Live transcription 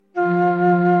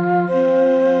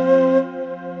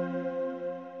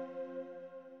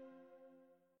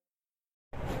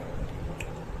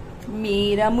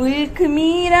मेरा मुल्क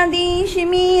मेरा देश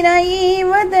मेरा ये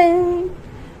वतन,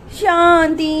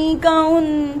 शांति का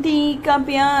उन्नति का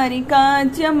प्यार का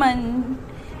चमन,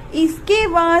 इसके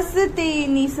वास्ते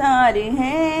निसार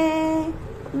है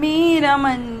मेरा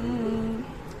मन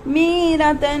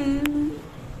मेरा तन।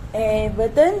 ए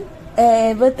वतन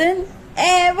ए वतन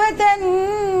ए वतन,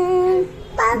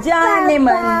 जाने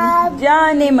मन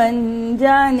जाने मन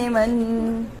जाने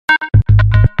मन।